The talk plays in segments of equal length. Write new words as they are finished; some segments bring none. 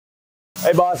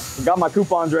Hey boss, got my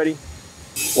coupons ready.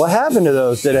 What happened to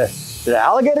those? Did an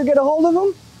alligator get a hold of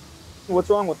them? What's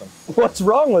wrong with them? What's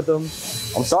wrong with them?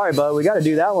 I'm sorry, bud. We got to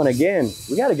do that one again.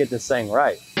 We got to get this thing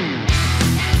right.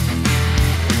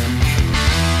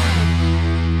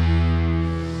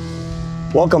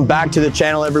 Welcome back to the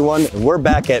channel, everyone. We're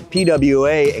back at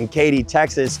PWA in Katy,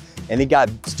 Texas, and they got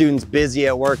students busy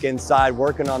at work inside,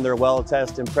 working on their weld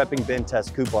test and prepping bend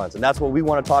test coupons. And that's what we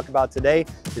want to talk about today,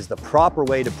 is the proper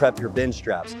way to prep your bend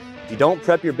straps. If you don't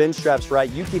prep your bend straps right,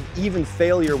 you could even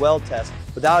fail your weld test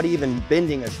without even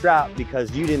bending a strap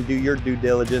because you didn't do your due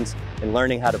diligence in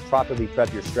learning how to properly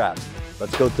prep your straps.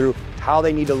 Let's go through how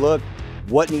they need to look,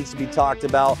 what needs to be talked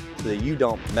about so that you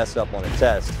don't mess up on a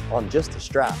test on just the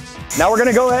straps. Now we're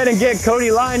gonna go ahead and get Cody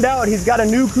lined out. He's got a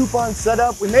new coupon set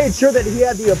up. We made sure that he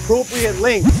had the appropriate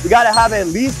length. We gotta have at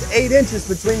least 8 inches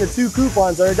between the two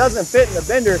coupons or it doesn't fit in the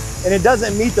bender and it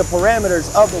doesn't meet the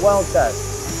parameters of the weld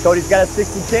test. Cody's got a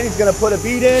 60-10, he's gonna put a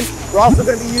bead in. We're also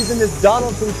gonna be using this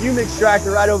Donaldson fume extractor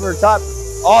right over the top,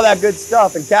 all that good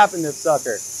stuff, and capping this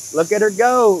sucker. Look at her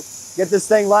go. Get this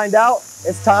thing lined out.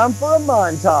 It's time for a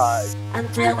montage.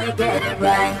 Until we get it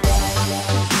right.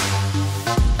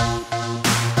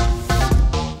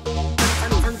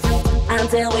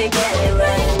 Until we get it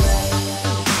right.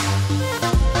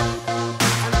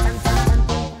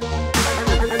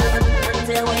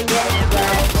 Until we get it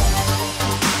right.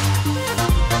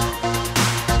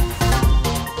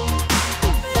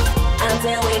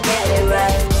 Until we get it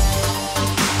right.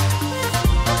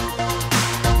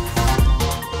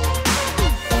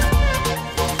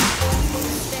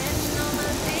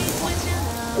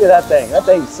 Look at that thing. That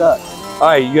thing sucks. All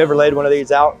right, you ever laid one of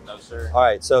these out? No, sir. All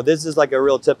right, so this is like a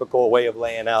real typical way of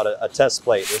laying out a test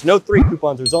plate. There's no 3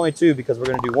 coupons, there's only 2 because we're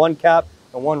gonna do 1 cap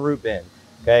and 1 root bend,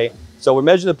 okay? So we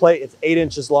measure the plate, it's 8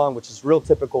 inches long, which is real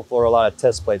typical for a lot of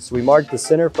test plates. So we mark the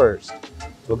center first. So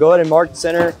we'll go ahead and mark the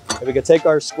center, and we can take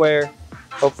our square.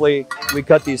 Hopefully we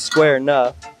cut these square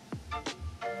enough,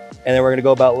 and then we're gonna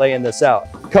go about laying this out.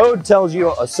 Code tells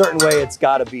you a certain way it's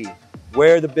gotta be,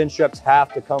 where the bend straps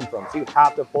have to come from. So you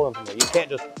have to pull them from there. You can't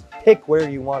just pick where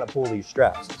you want to pull these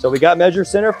straps. So we got measure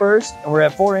center first, and we're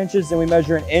at 4 inches, and we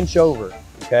measure 1 inch over,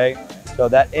 okay? So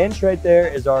that inch right there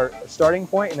is our starting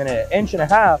point, and then an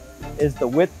 1.5 inches is the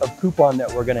width of coupon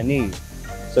that we're gonna need.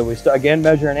 So we again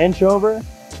measure 1 inch over,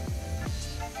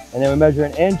 and then we measure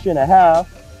 1.5 inches,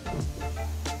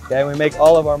 okay? We make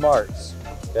all of our marks,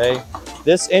 okay?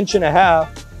 This 1.5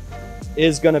 inches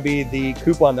is gonna be the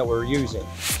coupon that we're using.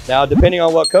 Now, depending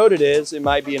on what code it is, it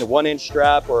might be in a 1 inch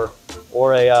strap or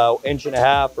a 1.5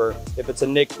 inches, or if it's a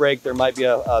nick break, there might be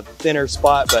a thinner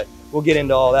spot, but we'll get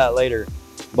into all that later.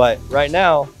 But right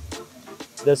now,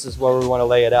 this is where we wanna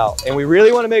lay it out. And we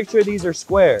really wanna make sure these are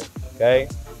square, okay?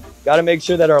 Gotta make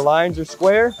sure that our lines are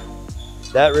square.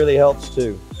 That really helps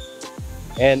too.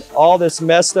 And all this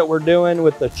mess that we're doing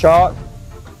with the chalk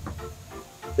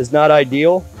is not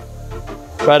ideal.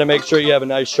 Try to make sure you have a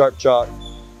nice sharp chalk.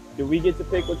 Do we get to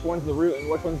pick which one's the root and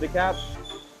which one's the cap?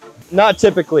 Not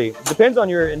typically. Depends on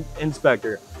your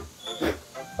inspector.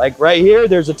 Like right here,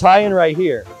 there's a tie-in right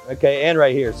here, okay, and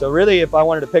right here. So really, if I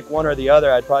wanted to pick one or the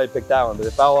other, I'd probably pick that one. But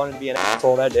if I wanted to be an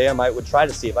asshole that day, I would try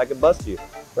to see if I could bust you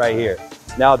right here.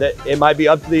 Now, that it might be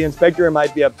up to the inspector, it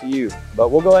might be up to you. But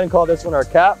we'll go ahead and call this one our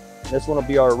cap, and this one will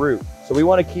be our root. So we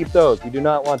want to keep those. We do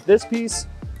not want this piece,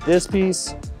 this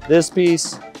piece, this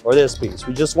piece, or this piece.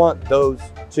 We just want those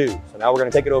 2. So now we're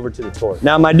gonna take it over to the torque.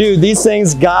 Now, my dude, these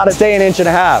things gotta stay 1.5 inches.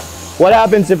 What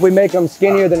happens if we make them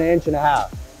skinnier than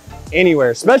 1.5 inches? Anywhere,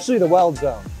 especially the weld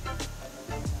zone.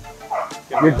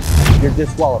 You're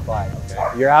disqualified.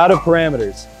 Okay. You're out of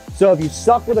parameters. So if you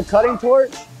suck with a cutting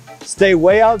torch, stay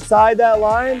way outside that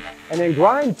line and then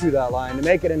grind through that line to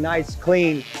make it a nice,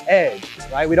 clean edge,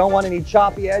 right? We don't want any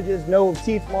choppy edges, no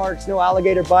teeth marks, no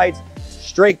alligator bites.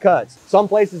 Straight cuts. Some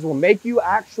places will make you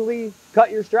actually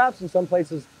cut your straps and some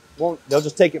places won't. They'll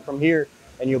just take it from here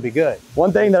and you'll be good.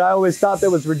 One thing that I always thought that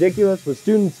was ridiculous was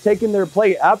students taking their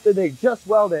plate after they just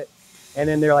weld it and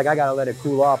then they're like, I gotta let it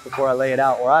cool off before I lay it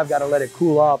out, or I've gotta let it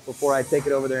cool off before I take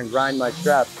it over there and grind my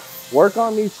straps. Work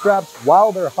on these straps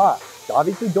while they're hot.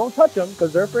 Obviously don't touch them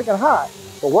because they're freaking hot,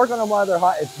 but work on them while they're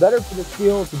hot. It's better for the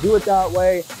steel to do it that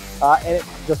way. And it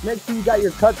just make sure you got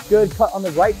your cuts good, cut on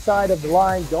the right side of the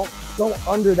line. Don't go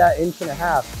under that 1.5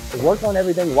 inches. So work on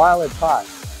everything while it's hot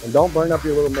and don't burn up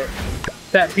your little mitt.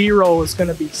 That B-roll is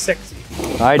gonna be sexy.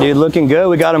 All right, dude, looking good.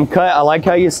 We got them cut. I like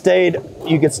how you stayed.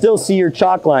 You can still see your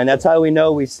chalk line. That's how we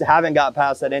know we haven't got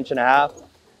past that 1.5 inches.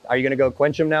 Are you gonna go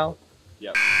quench them now?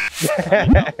 Yep.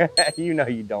 You know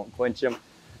you don't quench them.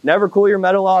 Never cool your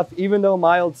metal off. Even though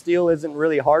mild steel isn't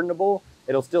really hardenable,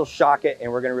 it'll still shock it,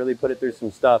 and we're gonna really put it through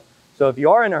some stuff. So if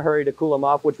you are in a hurry to cool them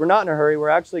off, which we're not in a hurry, we're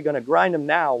actually gonna grind them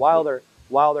now while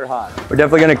they're hot. We're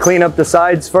definitely gonna clean up the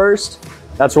sides first.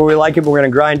 That's where we like it, but we're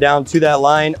gonna grind down to that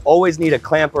line. Always need a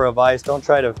clamp or a vise. Don't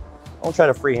try to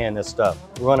freehand this stuff.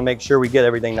 We wanna make sure we get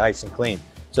everything nice and clean.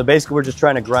 So basically we're just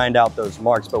trying to grind out those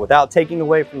marks, but without taking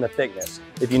away from the thickness.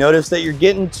 If you notice that you're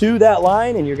getting to that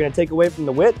line and you're gonna take away from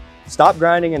the width, stop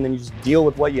grinding and then you just deal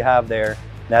with what you have there.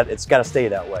 That it's gotta stay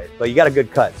that way, but you got a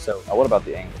good cut. So what about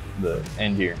the angle, the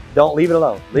end here? Don't leave it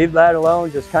alone. Leave that alone,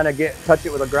 just kind of touch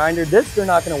it with a grinder. This they're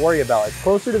not gonna worry about. It's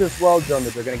closer to this weld zone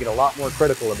that they're gonna get a lot more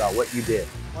critical about what you did.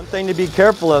 One thing to be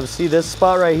careful of, see this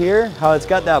spot right here, how it's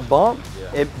got that bump?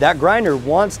 Yeah. That grinder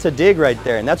wants to dig right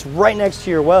there, and that's right next to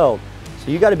your weld.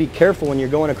 So you gotta be careful when you're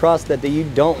going across that you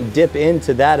don't dip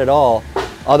into that at all.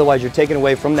 Otherwise you're taking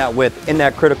away from that width in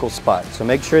that critical spot. So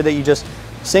make sure that you just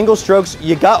single strokes.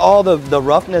 You got all the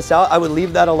roughness out. I would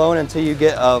leave that alone until you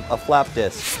get a flap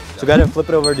disc. So go ahead and flip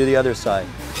it over to the other side.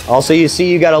 Also, you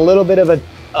see you got a little bit of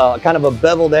a kind of a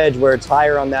beveled edge where it's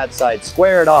higher on that side.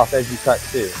 Square it off as you cut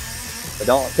too. But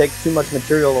don't take too much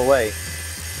material away.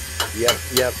 You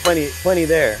have plenty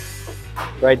there.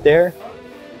 Right there.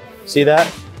 See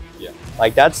that? Yeah.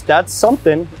 Like that's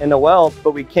something in the weld,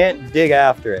 but we can't dig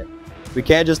after it. We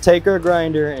can't just take our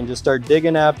grinder and just start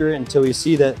digging after it until we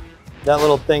see that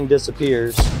little thing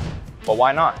disappears. But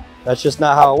why not? That's just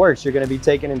not how it works. You're going to be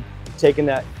taking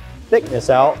that thickness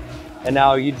out, and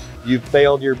now you've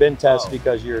failed your bend test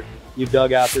because you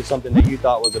dug after something that you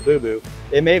thought was a boo-boo.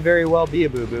 It may very well be a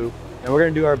boo-boo, and we're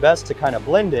going to do our best to kind of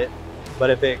blend it.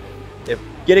 But if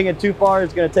getting it too far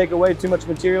is going to take away too much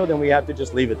material, then we have to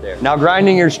just leave it there. Now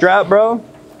grinding your strap, bro.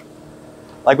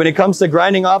 Like when it comes to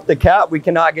grinding off the cap, we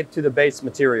cannot get to the base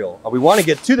material. We want to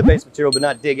get to the base material, but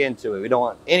not dig into it. We don't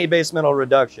want any base metal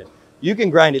reduction. You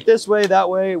can grind it this way, that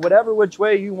way, whatever which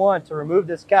way you want to remove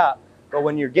this cap. But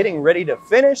when you're getting ready to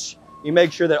finish, you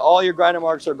make sure that all your grinder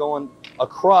marks are going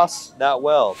across that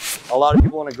weld. A lot of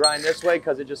people want to grind this way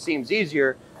because it just seems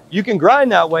easier. You can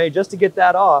grind that way just to get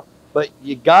that off, but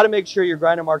you got to make sure your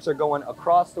grinder marks are going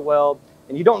across the weld.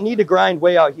 And you don't need to grind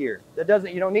way out here. You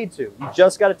don't need to. You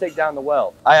just got to take down the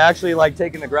weld. I actually like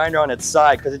taking the grinder on its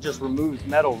side because it just removes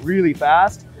metal really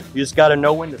fast. You just got to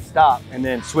know when to stop and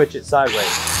then switch it sideways.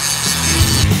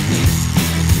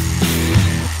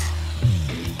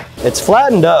 It's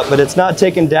flattened up, but it's not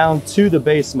taken down to the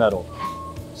base metal.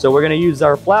 So we're going to use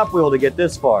our flap wheel to get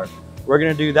this far. We're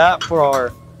going to do that for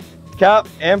our cap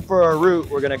and for our root.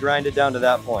 We're going to grind it down to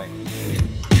that point.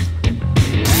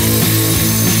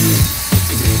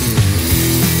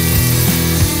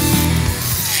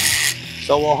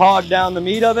 So we'll hog down the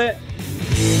meat of it,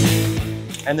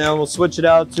 and then we'll switch it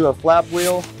out to a flap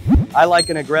wheel. I like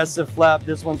an aggressive flap.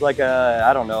 This one's like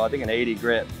I don't know, I think an 80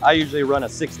 grit. I usually run a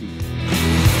 60.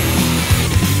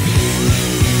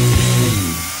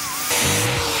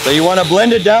 So you want to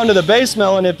blend it down to the base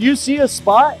metal, and if you see a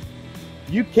spot,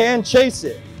 you can chase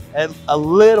it a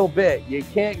little bit. You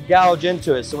can't gouge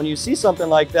into it. So when you see something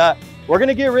like that, we're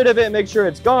gonna get rid of it and make sure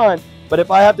it's gone. But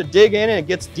if I have to dig in and it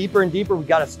gets deeper and deeper, we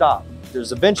gotta stop.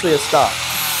 There's eventually a stop.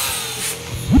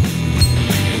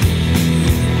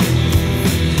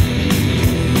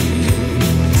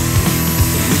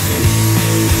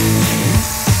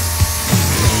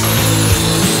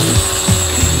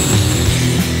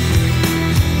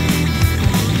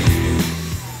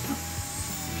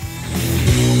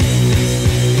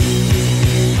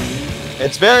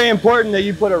 It's very important that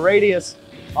you put a radius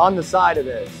on the side of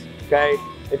this, okay?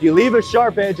 If you leave a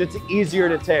sharp edge, it's easier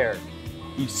to tear.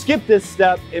 You skip this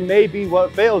step, it may be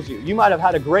what fails you. You might have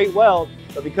had a great weld,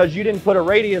 but because you didn't put a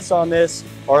radius on this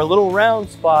or a little round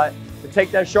spot to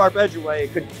take that sharp edge away,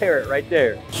 it could tear it right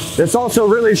there. This also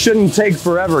really shouldn't take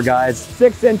forever, guys.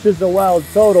 6 inches of weld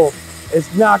total.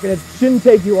 Shouldn't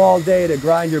take you all day to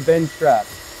grind your bend strap.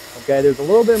 Okay, there's a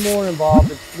little bit more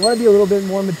involved. You want to be a little bit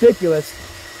more meticulous,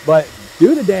 but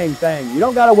do the dang thing. You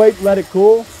don't gotta wait to let it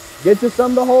cool. Get you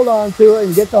something to hold on to it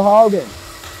and get to hogging.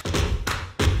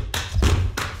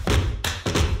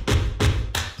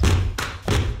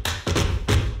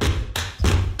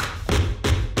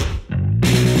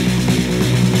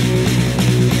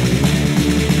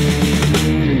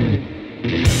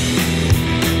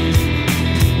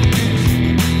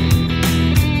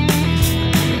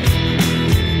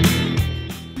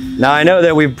 Now I know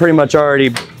that we've pretty much already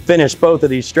finished both of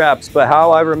these straps, but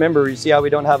how I remember, you see how we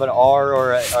don't have an R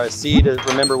or a C to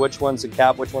remember which one's a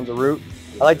cap, which one's a root?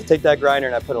 I like to take that grinder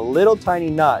and I put a little tiny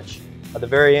notch at the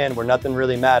very end where nothing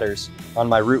really matters on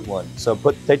my root one. So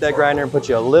take that grinder and put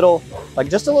you a little, like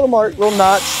just a little mark, little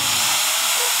notch.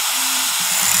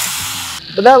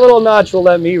 But that little notch will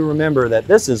let me remember that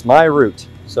this is my root.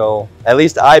 So at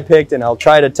least I picked, and I'll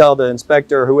try to tell the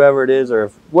inspector or whoever it is, or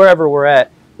wherever we're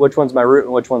at, which one's my root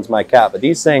and which one's my cap. But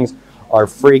these things are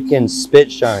freaking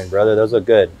spit shine, brother. Those look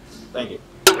good. Thank you.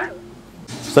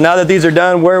 So now that these are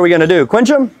done, what are we gonna do? Quench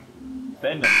them?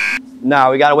 Bend them.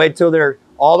 No, we gotta wait till they're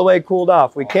all the way cooled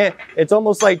off. We can't, it's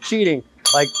almost like cheating.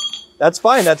 Like, that's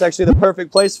fine. That's actually the perfect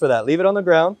place for that. Leave it on the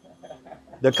ground.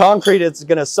 The concrete is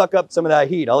gonna suck up some of that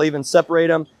heat. I'll even separate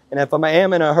them. And if I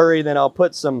am in a hurry, then I'll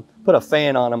put a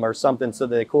fan on them or something so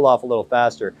that they cool off a little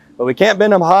faster. But we can't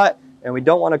bend them hot, and we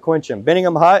don't wanna quench them. Bending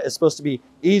them hot is supposed to be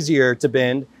easier to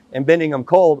bend, and bending them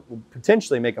cold will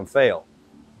potentially make them fail.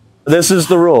 This is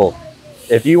the rule.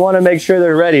 If you wanna make sure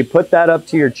they're ready, put that up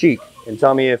to your cheek and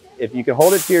tell me if you can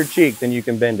hold it to your cheek, then you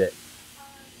can bend it.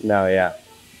 No, yeah.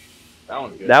 That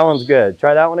one's good. That one's good.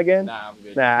 Try that one again? Nah, I'm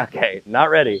good. Nah, okay, not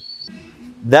ready.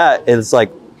 That is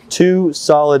like 2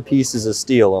 solid pieces of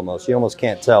steel almost. You almost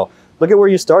can't tell. Look at where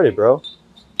you started, bro.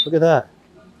 Look at that.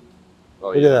 Oh,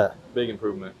 Look at that. Big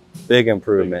improvement. Big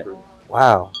improvement.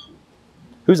 Wow.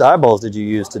 Whose eyeballs did you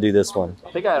use to do this one?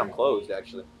 I think I had them closed,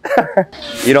 actually.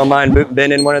 You don't mind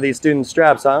bending one of these student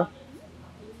straps, huh?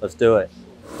 Let's do it.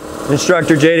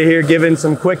 Instructor Jada here giving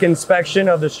some quick inspection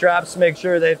of the straps, make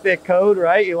sure they fit code,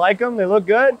 right? You like them? They look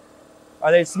good?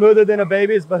 Are they smoother than a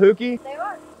baby's bahookie? They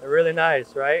are. They're really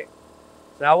nice, right?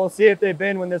 So now we'll see if they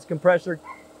bend when this compressor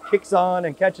kicks on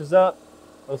and catches up.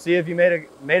 We'll see if you made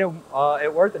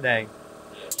it worth a dang.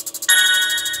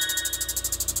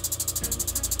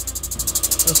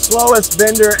 The slowest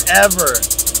bender ever.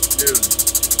 Dude,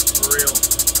 for real.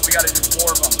 We gotta do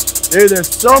 4 of them. Dude, there's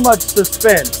so much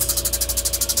suspense.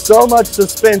 So much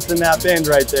suspense in that bend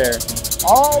right there.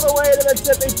 All the way to the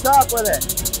tippy top with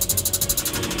it.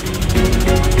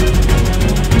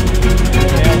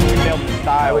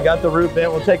 All right, we got the root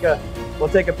bent. We'll take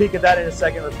a peek at that in a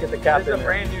second. Let's get the cap in there. It's a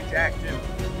brand new jack too.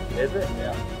 Is it?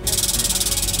 Yeah.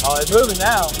 Oh, it's moving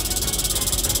now.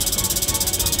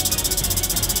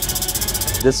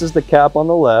 This is the cap on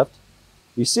the left.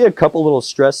 You see a couple little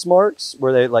stress marks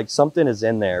where they like something is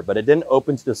in there, but it didn't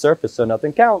open to the surface, so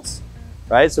nothing counts.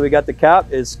 Right? So we got the cap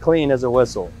is clean as a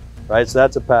whistle. Right? So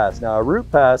that's a pass. Now a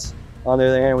root pass, on the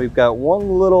other hand, we've got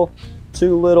 1 little,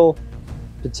 2 little,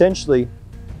 potentially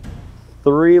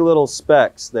 3 little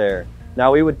specks there.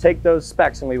 Now we would take those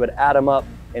specks and we would add them up,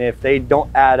 and if they don't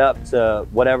add up to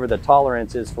whatever the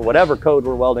tolerance is for whatever code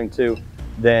we're welding to,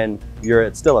 then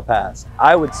it's still a pass.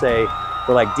 I would say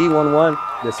for like D11,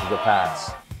 this is a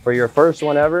pass. For your first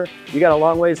one ever, you got a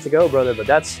long ways to go, brother, but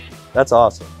that's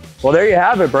awesome. Well, there you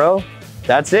have it, bro.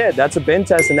 That's it. That's a bend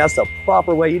test, and that's the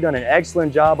proper way. You've done an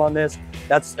excellent job on this.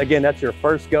 That's your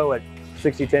first go at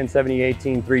 6010,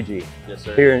 7018, 3G. Yes,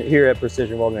 sir. Here at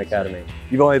Precision Welding Academy.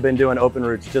 You've only been doing open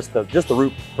roots, just the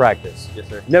root practice. Yes,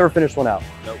 sir. Never finished one out.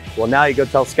 Nope. Well, now you go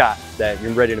tell Scott that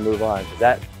you're ready to move on.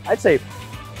 I'd say,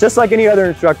 just like any other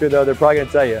instructor though, they're probably gonna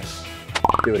tell you,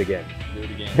 do it again. Do it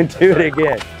again. Do it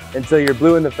again until you're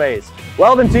blue in the face.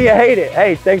 Weld until you hate it.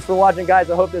 Hey, thanks for watching,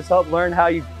 guys. I hope this helped learn how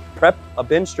you prep a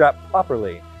bend strap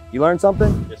properly. You learned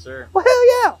something? Yes, sir. Well,